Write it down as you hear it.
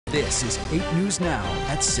This is 8 News Now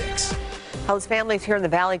at 6. As families here in the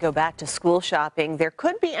Valley go back to school shopping, there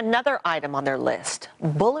could be another item on their list: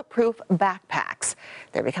 bulletproof backpacks.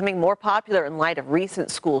 They're becoming more popular in light of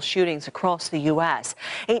recent school shootings across the U.S.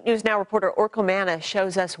 8 News Now reporter Orko Manna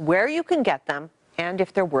shows us where you can get them and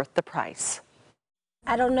if they're worth the price.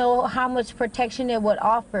 I don't know how much protection it would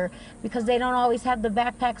offer because they don't always have the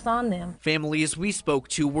backpacks on them. Families we spoke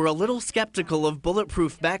to were a little skeptical of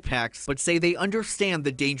bulletproof backpacks, but say they understand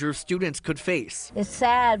the dangers students could face. It's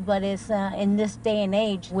sad, but it's in this day and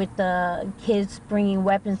age with the kids bringing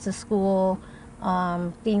weapons to school,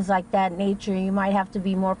 things like that nature, you might have to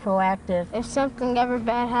be more proactive. If something ever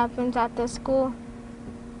bad happens at the school,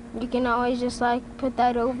 you can always just put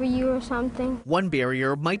that over you or something. One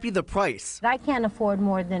barrier might be the price. I can't afford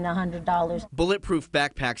more than $100. Bulletproof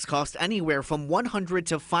backpacks cost anywhere from $100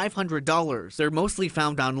 to $500. They're mostly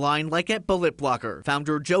found online, like at Bullet Blocker.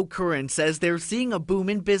 Founder Joe Curran says they're seeing a boom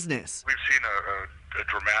in business. We've seen a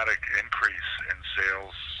dramatic increase in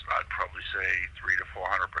sales. I'd probably say 300 to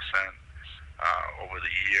 400% over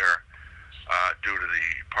the year. Due to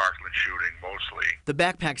the Parkland shooting mostly. The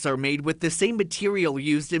backpacks are made with the same material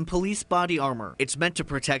used in police body armor. It's meant to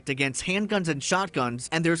protect against handguns and shotguns,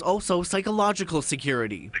 and there's also psychological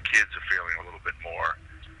security. The kids are feeling a little bit more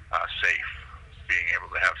safe, being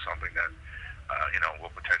able to have something that will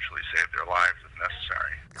potentially save their lives if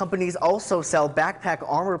necessary. Companies also sell backpack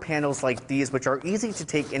armor panels like these, which are easy to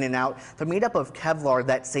take in and out. They're made up of Kevlar,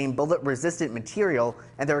 that same bullet-resistant material,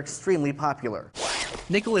 and they're extremely popular.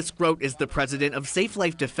 Nicholas Grote is the president of Safe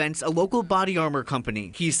Life Defense, a local body armor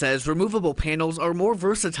company. He says removable panels are more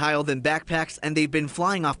versatile than backpacks, and they've been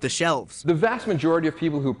flying off the shelves. The vast majority of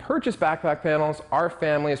people who purchase backpack panels are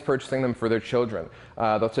families purchasing them for their children.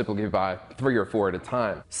 They'll typically buy 3 or 4 at a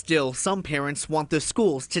time. Still, some parents want the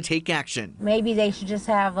schools to take action. Maybe they should just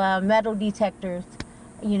have metal detectors,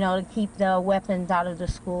 to keep the weapons out of the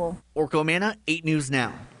school. Orko Manna, 8 News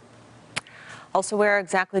Now. Also, where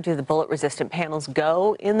exactly do the bullet-resistant panels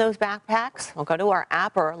go in those backpacks? Well, go to our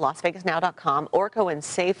app or LasVegasNow.com. Orko and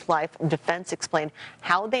Safe Life Defense explain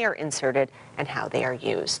how they are inserted and how they are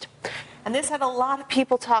used. And this had a lot of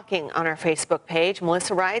people talking on our Facebook page.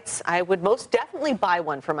 Melissa writes, I would most definitely buy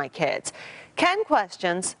one for my kids. Ken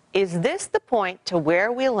questions, is this the point to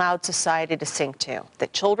where we allowed society to sink to?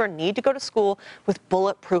 That children need to go to school with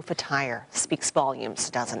bulletproof attire. Speaks volumes,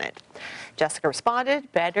 doesn't it? Jessica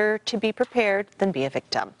responded, better to be prepared than be a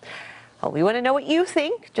victim. Well, we want to know what you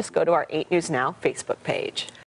think. Just go to our 8 News Now Facebook page.